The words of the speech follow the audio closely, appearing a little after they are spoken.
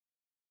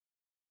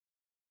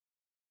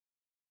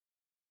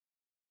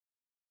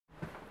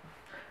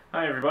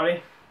Hi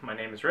everybody, my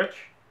name is Rich.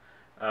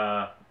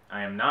 I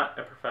am not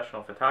a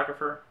professional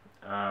photographer,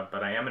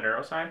 but I am a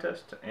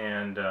neuroscientist,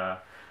 and I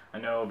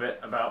know a bit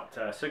about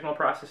signal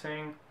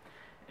processing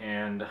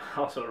and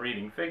also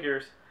reading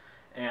figures.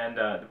 And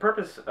the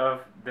purpose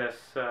of this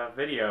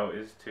video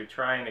is to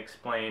try and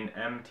explain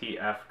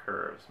MTF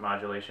curves,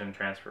 Modulation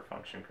Transfer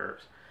Function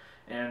curves.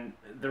 And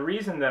the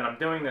reason that I'm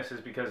doing this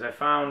is because I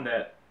found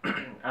that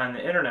on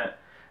the internet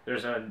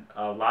there's a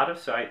lot of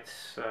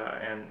sites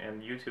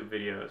and YouTube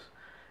videos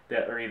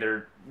that are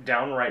either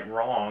downright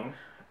wrong,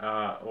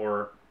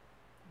 or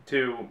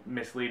 2,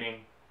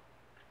 misleading,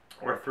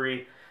 or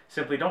 3,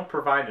 simply don't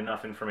provide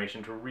enough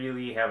information to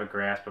really have a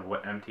grasp of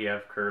what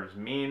MTF curves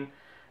mean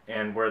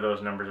and where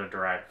those numbers are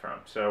derived from.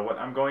 So what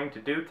I'm going to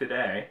do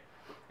today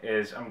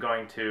is I'm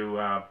going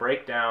to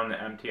break down the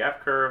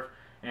MTF curve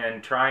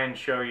and try and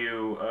show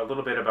you a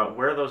little bit about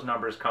where those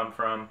numbers come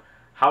from,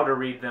 how to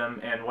read them,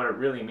 and what it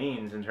really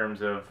means in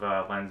terms of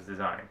lens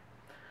design.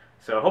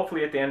 So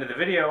hopefully at the end of the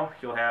video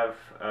you'll have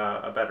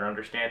a better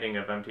understanding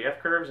of MTF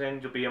curves,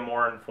 and you'll be a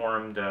more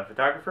informed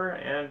photographer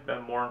and a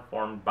more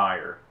informed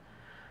buyer.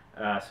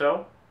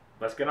 So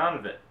let's get on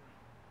with it.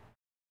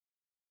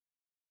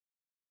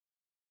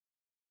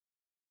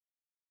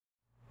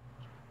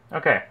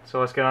 Okay, so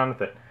let's get on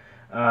with it.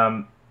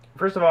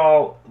 First of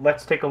all,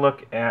 let's take a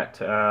look at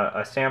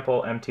a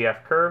sample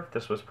MTF curve.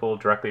 This was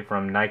pulled directly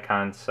from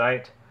Nikon's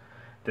site.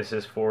 This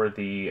is for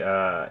the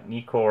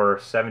Nikkor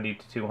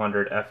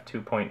 70-200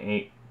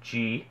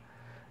 f2.8G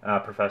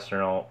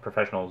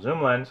professional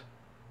zoom lens.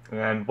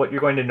 And what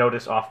you're going to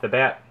notice off the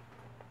bat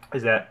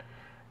is that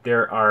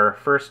there are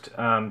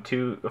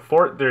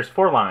there's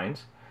 4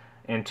 lines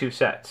and 2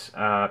 sets,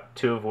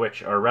 2 of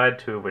which are red,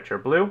 2 of which are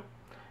blue,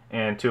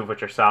 and 2 of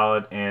which are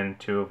solid, and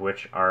 2 of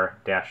which are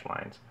dashed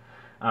lines.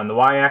 The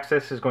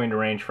y-axis is going to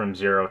range from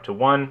 0 to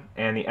 1,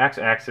 and the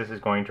x-axis is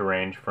going to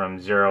range from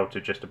 0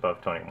 to just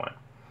above 21.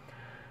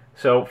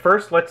 So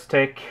first let's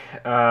take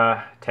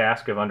a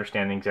task of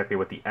understanding exactly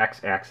what the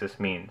x-axis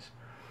means.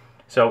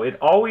 So it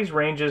always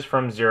ranges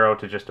from 0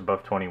 to just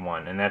above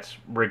 21, and that's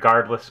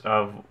regardless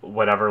of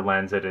whatever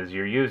lens it is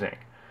you're using.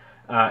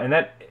 And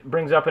that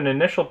brings up an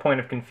initial point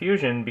of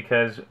confusion,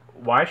 because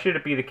why should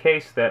it be the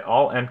case that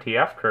all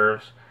MTF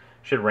curves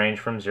should range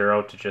from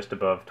 0 to just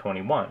above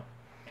 21?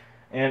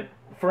 And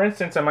for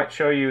instance, I might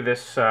show you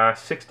this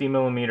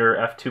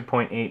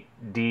 60mm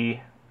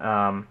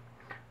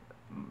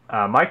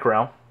f2.8D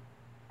micro.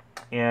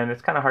 And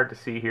it's kind of hard to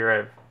see here. I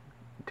have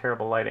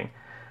terrible lighting,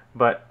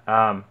 but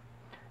the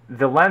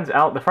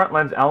front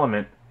lens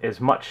element is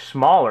much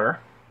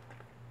smaller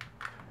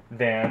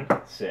than,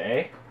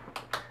 say,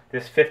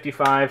 this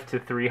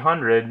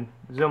 55-300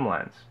 zoom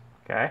lens.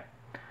 Okay,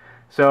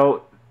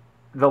 so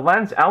the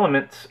lens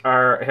elements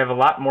have a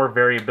lot more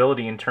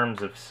variability in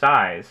terms of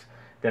size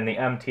than the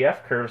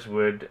MTF curves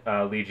would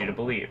lead you to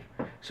believe.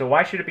 So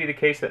why should it be the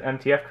case that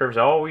MTF curves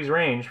always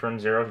range from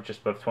 0 to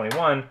just above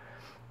 21?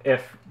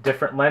 If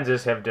different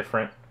lenses have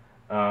different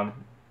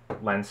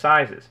lens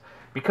sizes?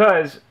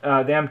 Because the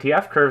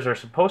MTF curves are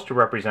supposed to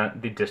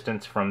represent the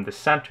distance from the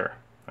center.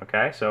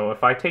 Okay, so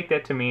if I take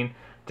that to mean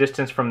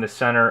distance from the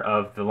center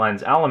of the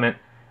lens element,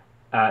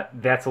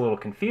 that's a little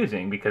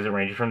confusing because it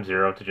ranges from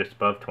 0 to just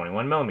above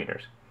 21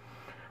 millimeters.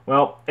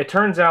 Well, it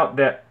turns out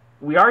that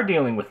we are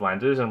dealing with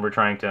lenses, and we're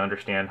trying to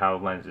understand how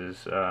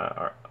lenses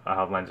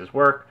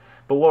work.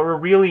 But what we're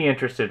really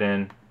interested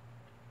in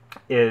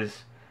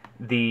is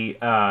the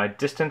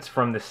distance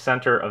from the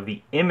center of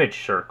the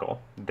image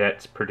circle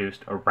that's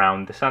produced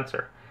around the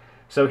sensor.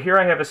 So here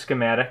I have a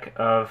schematic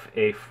of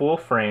a full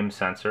frame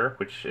sensor,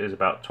 which is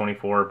about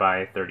 24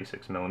 by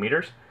 36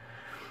 millimeters.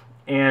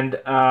 And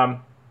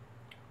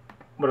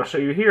what I'll show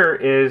you here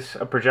is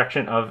a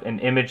projection of an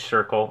image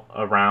circle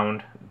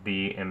around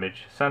the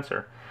image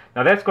sensor.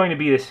 Now that's going to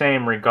be the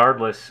same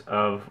regardless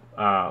of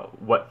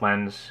what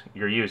lens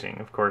you're using.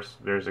 Of course,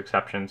 there's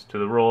exceptions to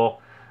the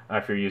rule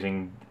if you're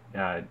using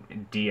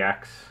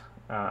DX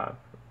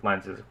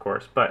lenses, of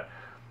course, but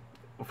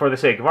for the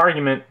sake of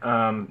argument,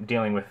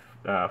 dealing with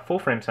full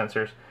frame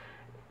sensors,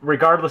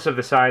 regardless of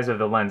the size of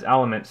the lens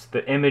elements,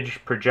 the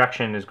image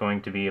projection is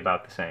going to be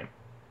about the same.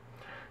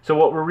 So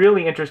what we're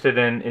really interested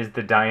in is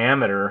the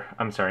diameter,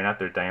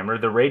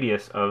 the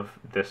radius of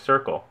this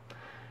circle.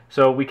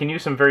 So we can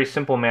use some very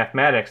simple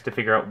mathematics to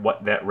figure out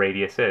what that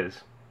radius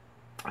is.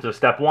 So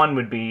step 1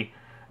 would be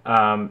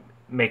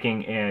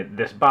making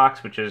this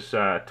box, which is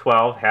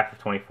 12, half of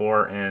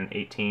 24, and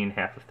 18,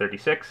 half of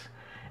 36,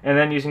 and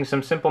then using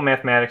some simple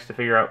mathematics to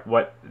figure out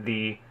what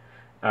the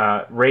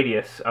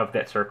radius of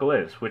that circle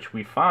is, which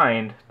we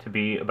find to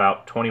be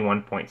about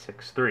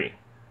 21.63,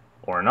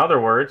 or in other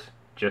words,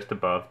 just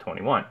above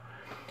 21.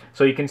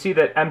 So you can see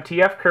that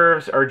MTF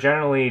curves are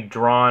generally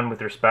drawn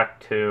with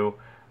respect to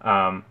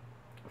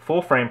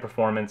full frame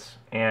performance,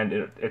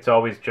 and it's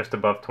always just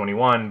above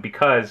 21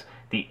 because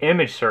the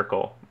image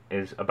circle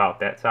is about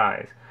that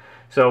size.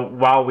 So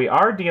while we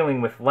are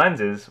dealing with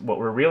lenses, what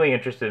we're really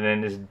interested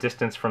in is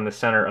distance from the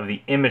center of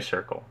the image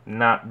circle,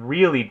 not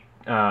really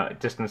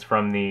distance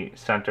from the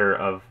center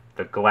of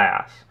the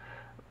glass.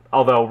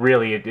 although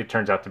really it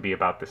turns out to be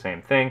about the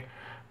same thing.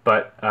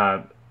 But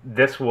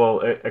this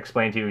will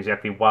explain to you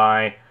exactly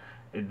why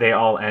they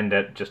all end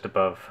at just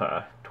above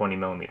 20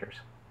 millimeters.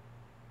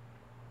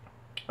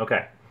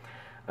 Okay.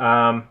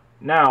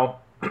 Now,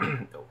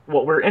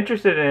 what we're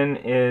interested in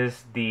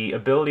is the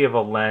ability of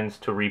a lens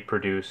to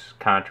reproduce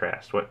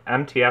contrast. What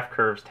MTF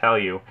curves tell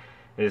you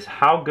is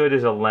how good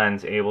is a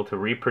lens able to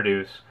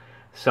reproduce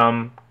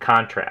some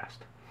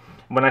contrast.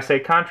 When I say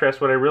contrast,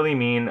 what I really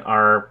mean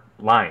are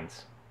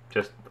lines.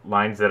 Just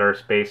lines that are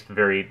spaced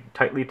very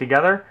tightly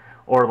together,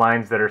 or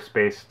lines that are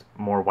spaced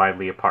more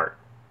widely apart.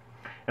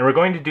 And we're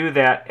going to do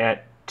that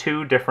at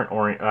two different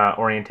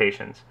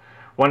orientations,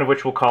 one of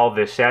which we'll call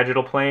the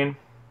sagittal plane,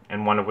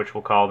 and one of which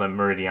we'll call the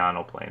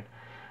meridional plane.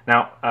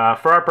 Now,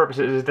 for our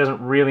purposes, it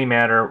doesn't really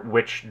matter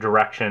which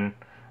direction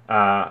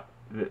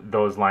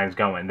those lines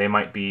go in. They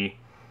might be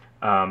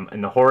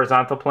in the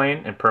horizontal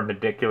plane and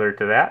perpendicular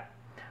to that,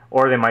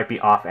 or they might be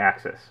off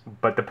axis.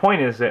 But the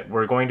point is that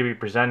we're going to be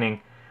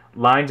presenting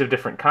lines of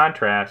different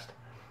contrast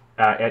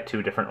at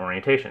two different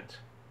orientations.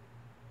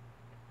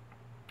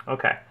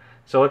 Okay,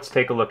 so let's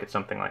take a look at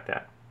something like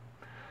that.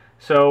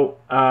 So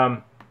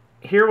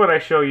here what I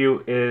show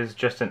you is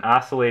just an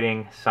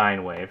oscillating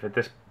sine wave.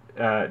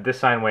 This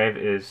sine wave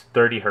is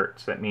 30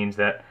 hertz. That means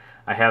that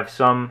I have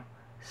some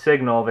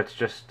signal that's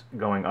just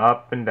going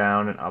up and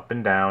down and up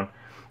and down.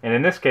 And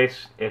in this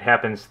case, it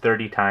happens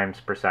 30 times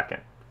per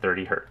second,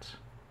 30 hertz.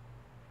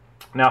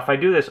 Now if I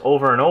do this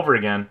over and over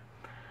again,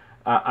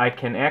 I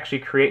can actually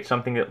create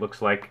something that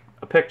looks like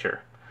a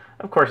picture.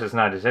 Of course, it's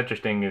not as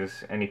interesting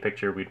as any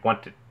picture we'd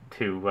want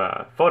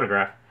to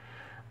photograph,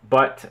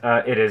 but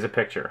it is a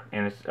picture,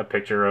 and it's a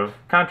picture of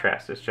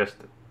contrast. It's just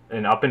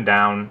an up and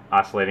down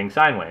oscillating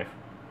sine wave.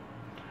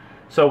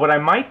 So what I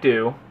might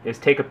do is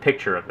take a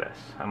picture of this.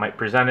 I might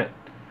present it,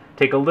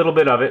 take a little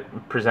bit of it,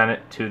 and present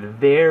it to the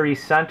very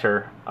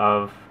center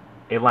of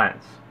a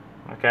lens.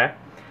 Okay?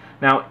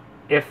 Now,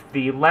 if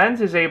the lens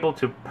is able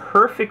to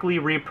perfectly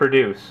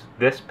reproduce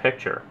this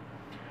picture,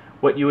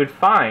 what you would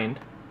find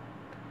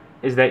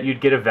is that you'd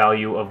get a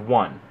value of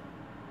 1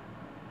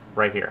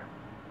 right here.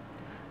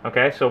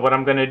 Okay, so what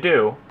I'm going to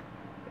do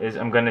is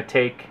I'm going to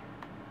take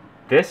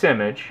this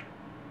image,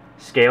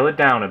 scale it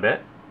down a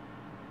bit,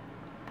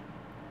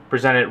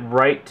 present it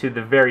right to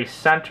the very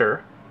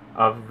center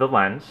of the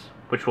lens,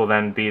 which will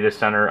then be the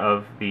center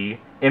of the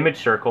image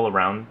circle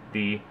around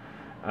the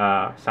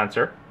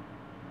sensor.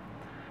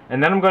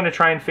 And then I'm going to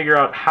try and figure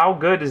out how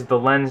good is the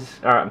lens,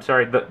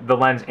 the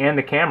lens and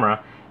the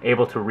camera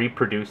able to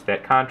reproduce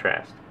that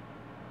contrast.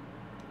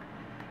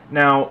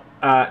 Now,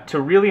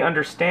 to really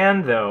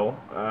understand, though,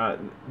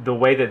 the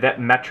way that that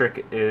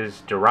metric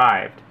is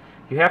derived,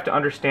 you have to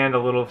understand a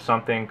little of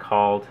something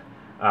called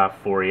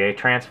Fourier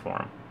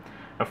transform.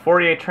 A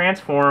Fourier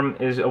transform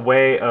is a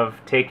way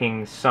of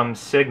taking some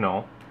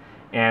signal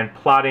and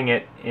plotting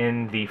it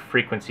in the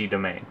frequency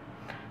domain.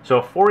 So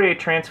a Fourier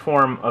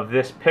transform of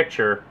this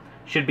picture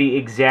should be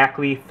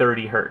exactly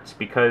 30 hertz,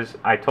 because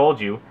I told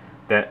you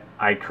that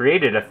I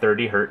created a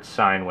 30 hertz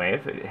sine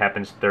wave. It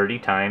happens 30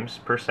 times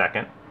per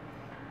second.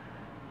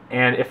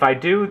 And if I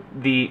do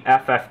the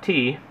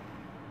FFT,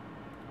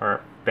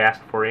 or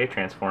fast Fourier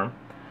transform,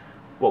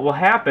 what will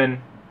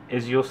happen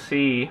is you'll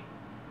see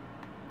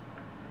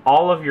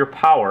all of your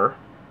power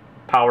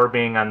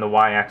being on the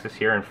y-axis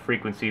here and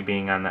frequency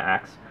being on the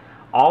x,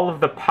 all of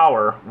the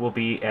power will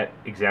be at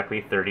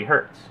exactly 30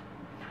 hertz.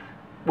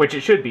 Which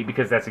it should be,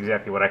 because that's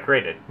exactly what I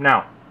created.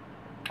 Now,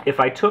 if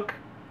I took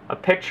a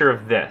picture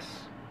of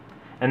this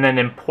and then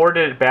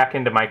imported it back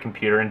into my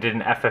computer and did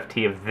an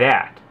FFT of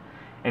that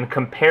and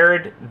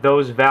compared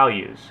those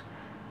values,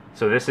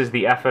 so this is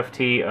the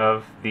FFT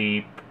of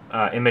the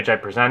image I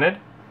presented,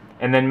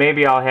 and then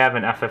maybe I'll have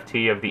an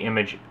FFT of the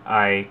image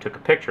I took a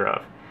picture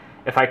of.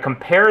 If I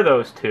compare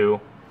those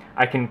two,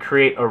 I can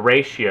create a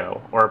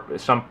ratio or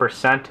some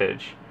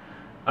percentage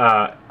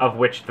of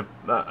which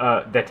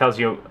that tells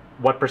you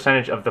what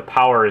percentage of the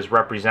power is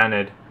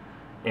represented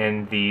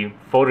in the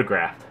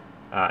photographed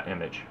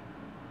image.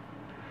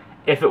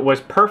 If it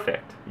was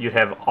perfect, you'd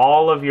have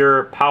all of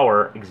your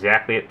power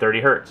exactly at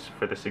 30 hertz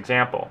for this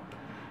example,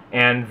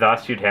 and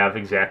thus you'd have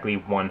exactly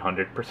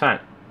 100%.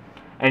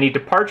 Any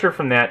departure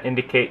from that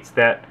indicates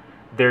that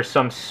there's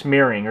some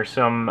smearing or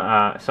some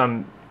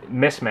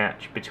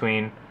mismatch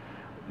between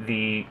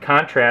the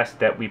contrast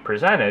that we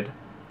presented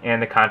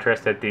and the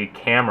contrast that the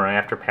camera,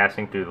 after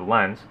passing through the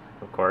lens,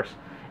 of course,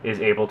 is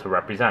able to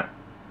represent.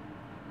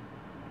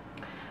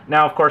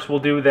 Now, of course, we'll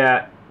do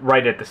that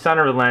right at the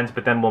center of the lens,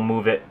 but then we'll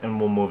move it and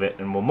we'll move it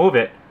and we'll move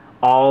it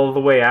all the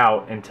way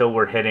out until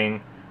we're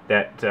hitting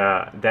that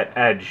that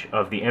edge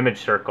of the image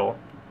circle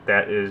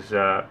that is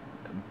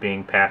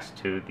being passed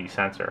to the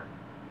sensor.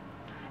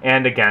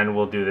 And again,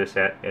 we'll do this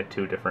at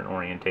two different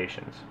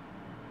orientations.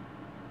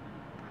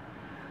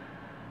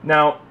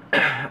 Now,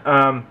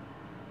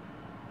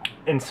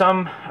 in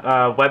some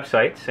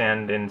websites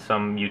and in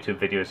some YouTube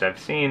videos I've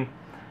seen,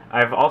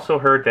 I've also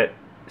heard that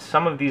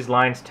some of these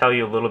lines tell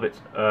you a little bit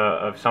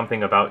of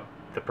something about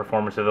the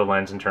performance of the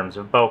lens in terms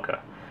of bokeh.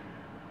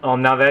 Well,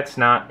 now that's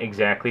not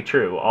exactly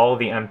true. All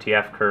the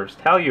MTF curves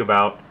tell you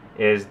about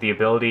is the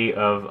ability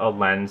of a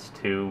lens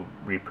to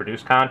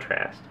reproduce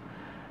contrast.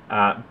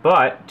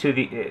 But to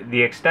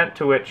the extent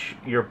to which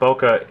your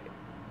bokeh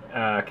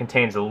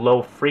contains a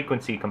low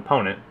frequency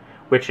component,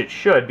 which it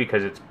should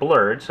because it's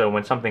blurred, so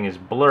when something is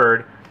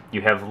blurred,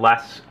 you have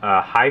less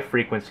high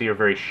frequency or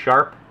very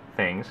sharp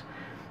things,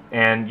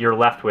 and you're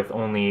left with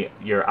only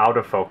your out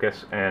of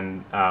focus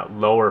and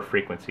lower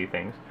frequency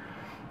things.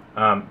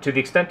 To the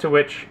extent to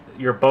which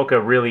your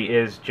bokeh really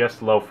is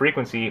just low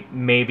frequency,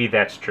 maybe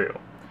that's true.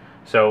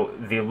 So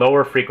the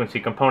lower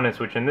frequency components,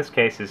 which in this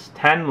case is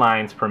 10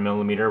 lines per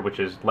millimeter, which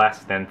is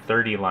less than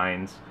 30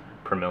 lines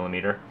per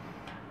millimeter,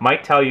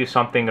 might tell you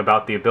something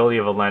about the ability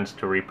of a lens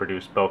to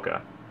reproduce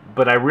bokeh.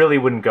 But I really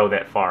wouldn't go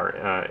that far.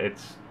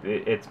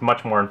 It's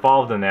much more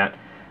involved than that,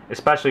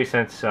 especially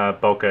since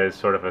bokeh is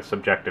sort of a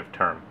subjective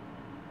term.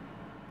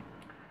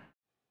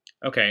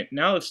 Okay,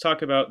 now let's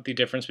talk about the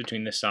difference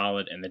between the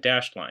solid and the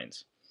dashed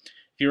lines.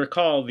 If you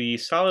recall, the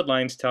solid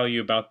lines tell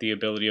you about the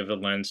ability of the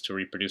lens to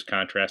reproduce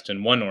contrast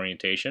in one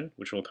orientation,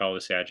 which we'll call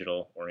the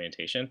sagittal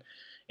orientation,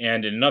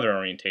 and in another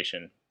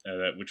orientation,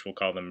 which we'll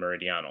call the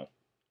meridional.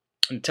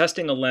 And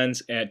testing a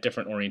lens at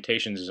different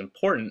orientations is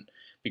important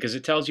because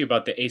it tells you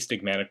about the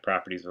astigmatic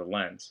properties of the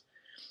lens.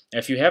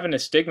 If you have an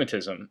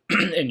astigmatism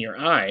in your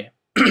eye,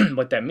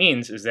 what that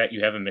means is that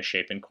you have a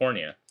misshapen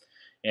cornea.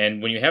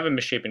 And when you have a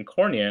misshapen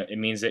cornea, it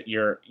means that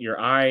your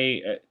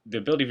eye, the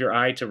ability of your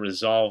eye to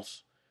resolve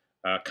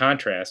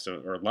contrast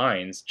or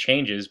lines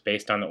changes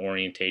based on the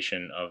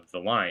orientation of the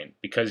line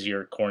because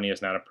your cornea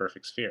is not a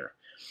perfect sphere.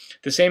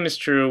 The same is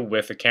true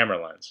with a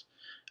camera lens.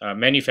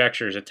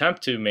 Manufacturers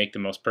attempt to make the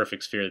most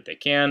perfect sphere that they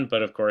can,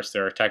 but of course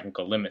there are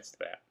technical limits to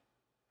that.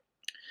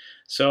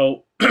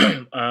 So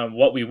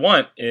what we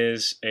want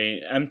is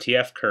a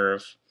MTF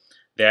curve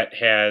that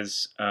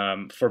has,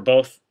 for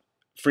both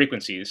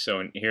frequencies,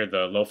 so here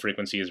the low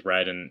frequency is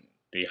red and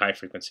the high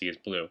frequency is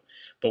blue.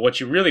 But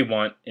what you really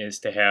want is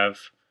to have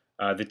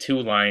the two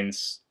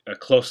lines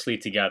closely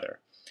together.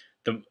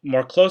 The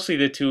more closely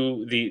the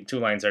two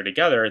lines are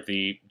together,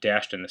 the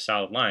dashed and the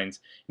solid lines,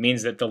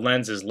 means that the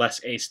lens is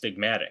less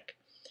astigmatic.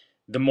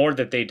 The more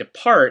that they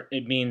depart,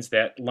 it means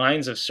that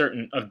lines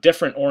of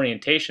different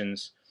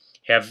orientations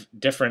have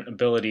different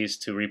abilities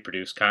to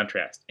reproduce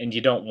contrast, and you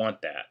don't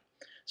want that.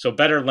 So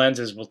better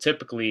lenses will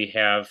typically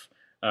have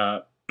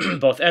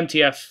both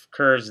MTF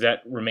curves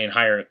that remain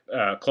higher,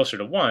 closer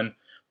to 1,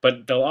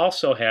 but they'll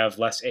also have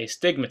less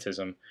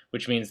astigmatism,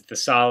 which means that the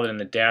solid and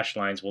the dashed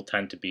lines will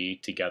tend to be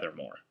together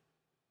more.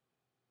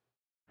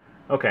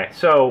 Okay,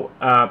 so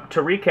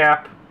to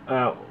recap,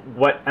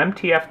 what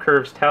MTF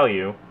curves tell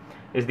you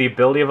is the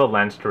ability of a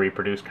lens to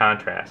reproduce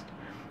contrast.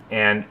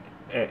 And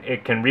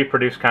it can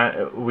reproduce,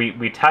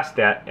 we test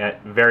that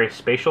at various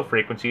spatial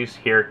frequencies,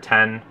 here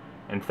 10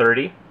 and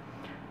 30.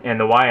 And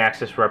the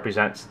y-axis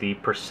represents the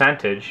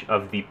percentage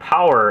of the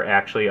power,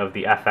 actually, of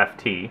the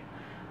FFT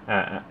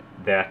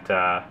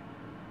that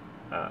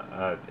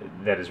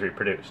is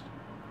reproduced.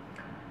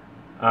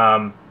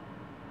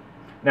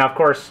 Now, of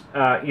course,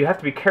 you have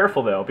to be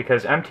careful, though,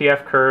 because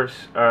MTF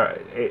curves,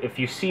 if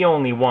you see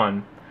only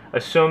one,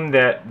 assume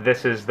that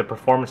this is the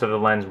performance of the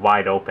lens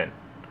wide open.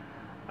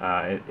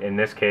 In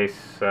this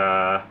case,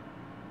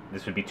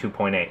 this would be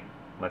 2.8,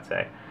 let's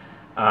say.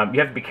 You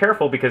have to be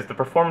careful because the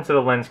performance of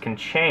the lens can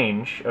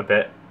change a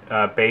bit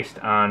based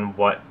on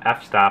what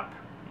f-stop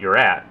you're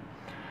at.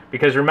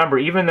 Because remember,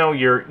 even though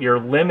you're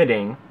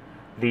limiting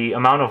the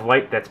amount of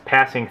light that's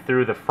passing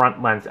through the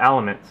front lens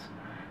elements,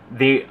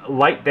 the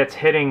light that's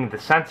hitting the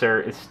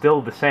sensor is still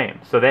the same.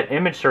 So that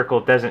image circle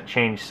doesn't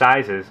change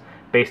sizes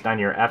based on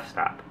your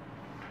f-stop.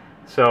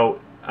 So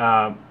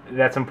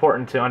that's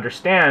important to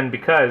understand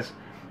because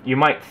you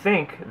might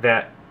think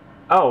that,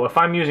 oh, if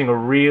I'm using a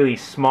really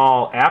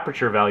small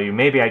aperture value,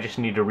 maybe I just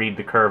need to read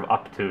the curve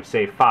up to,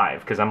 say,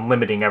 5 because I'm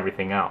limiting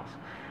everything else.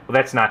 Well,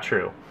 that's not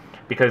true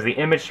because the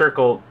image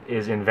circle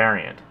is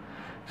invariant.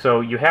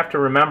 So you have to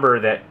remember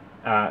that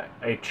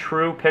a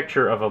true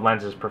picture of a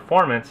lens's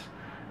performance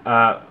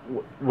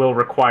will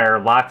require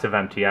lots of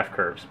MTF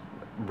curves.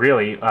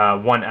 Really,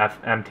 one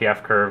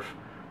MTF curve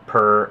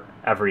per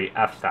every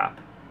f-stop.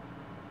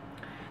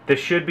 This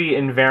should be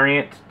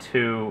invariant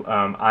to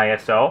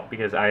ISO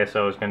because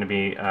ISO is going to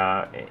be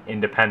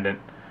independent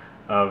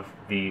of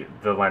the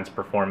lens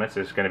performance.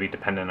 It's going to be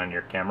dependent on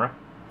your camera.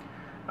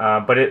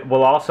 But it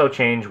will also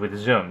change with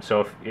zoom.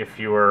 So if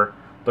you're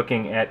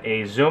looking at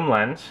a zoom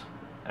lens,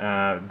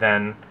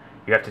 then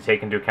you have to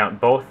take into account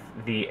both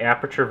the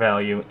aperture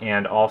value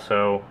and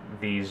also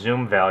the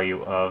zoom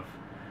value of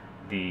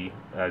the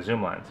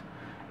zoom lens.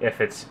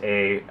 If it's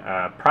a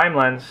prime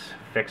lens,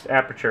 fixed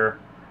aperture,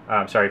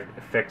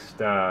 fixed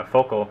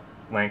focal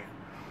length,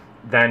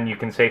 then you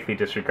can safely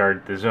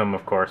disregard the zoom,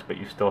 of course, but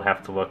you still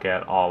have to look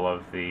at all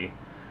of the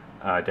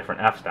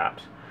different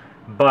f-stops.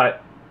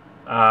 But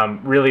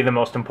really the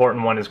most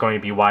important one is going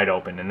to be wide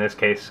open. In this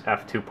case,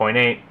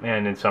 f2.8,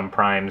 and in some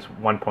primes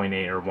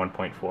 1.8 or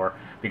 1.4,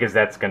 because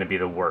that's going to be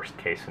the worst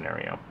case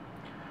scenario.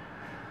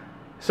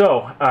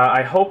 So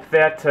I hope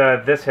that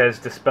this has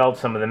dispelled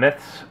some of the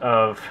myths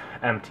of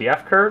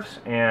MTF curves,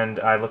 and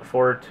I look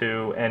forward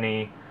to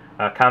any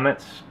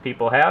comments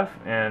people have,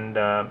 and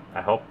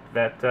I hope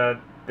that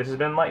this has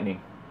been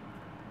enlightening.